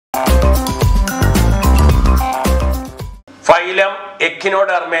Phylum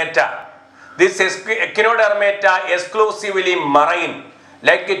Echinodermata. This Echinodermata exclusively marine,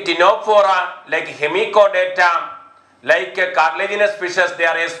 like Ctenophora, like Hemichordata, like cartilaginous fishes, they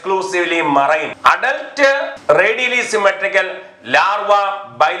are exclusively marine. Adult radially symmetrical,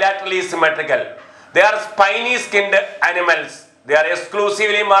 larva bilaterally symmetrical. They are spiny skinned animals. They are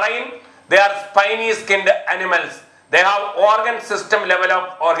exclusively marine. They are spiny skinned animals. They have organ system level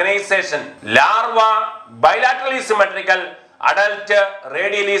of organization. Larva bilaterally symmetrical, adult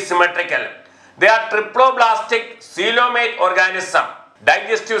radially symmetrical. They are triploblastic coelomate organism.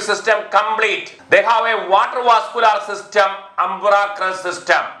 Digestive system complete. They have a water vascular system, umbilical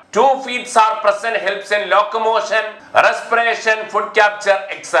system. 2 feet are present, helps in locomotion, respiration, food capture,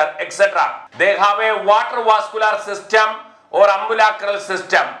 etc. They have a water vascular system or umbilical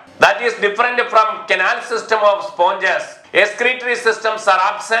system. That is different from canal system of sponges. Excretory systems are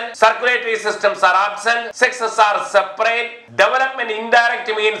absent, circulatory systems are absent, sexes are separate. Development indirect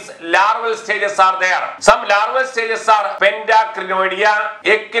means larval stages are there. Some larval stages are Pentacrinoidea,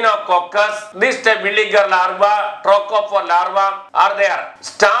 Echinococcus, this type Villiger larva, Trochophore larva are there.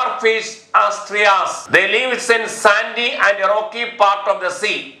 Starfish, Astrias, they live in sandy and rocky part of the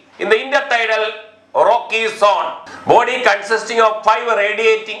sea. In the intertidal rocky zone, body consisting of 5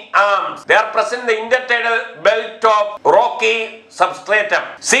 radiating arms. They are present in the intertidal belt of rocky substratum.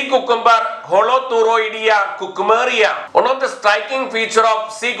 Sea cucumber, Holothuroidea cucumberia. One of the striking feature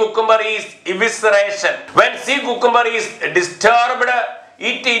of sea cucumber is evisceration. When sea cucumber is disturbed,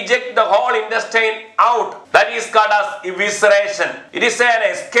 it ejects the whole intestine out. That is called as evisceration. It is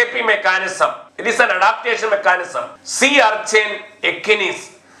an escaping mechanism. It is an adaptation mechanism. Sea urchin,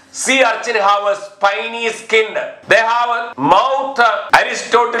 Echines. Sea urchin have a spiny skin. They have a mouth,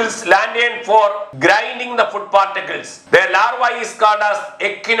 Aristotle's landian for grinding the food particles. Their larva is called as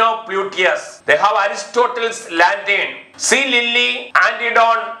Echinopluteus. They have Aristotle's landian. Sea lily,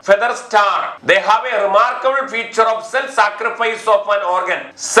 Antedon, feather star. They have a remarkable feature of self-sacrifice of an organ.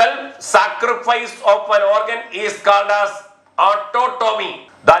 Self-sacrifice of an organ is called as autotomy.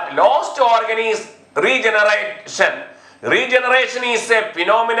 That lost organ is regeneration. Regeneration is a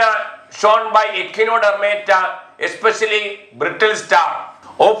phenomena shown by Echinodermata, especially brittle star.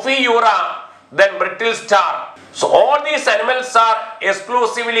 Ophiura, then brittle star. So all these animals are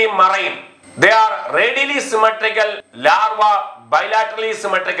exclusively marine. They are radially symmetrical, larva bilaterally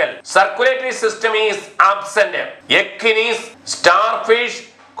symmetrical. Circulatory system is absent. Echines, starfish,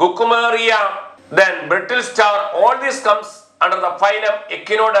 cucumberia, then brittle star, all this comes under the phylum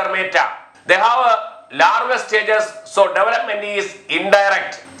Echinodermata. They have a larval stages, so development is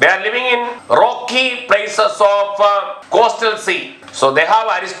indirect. They are living in rocky places of coastal sea. So they have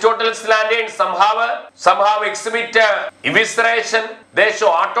Aristotle's landian, some have exhibit evisceration, they show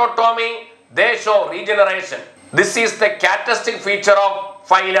autotomy, they show regeneration. This is the characteristic feature of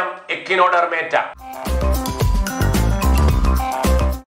phylum Echinodermata.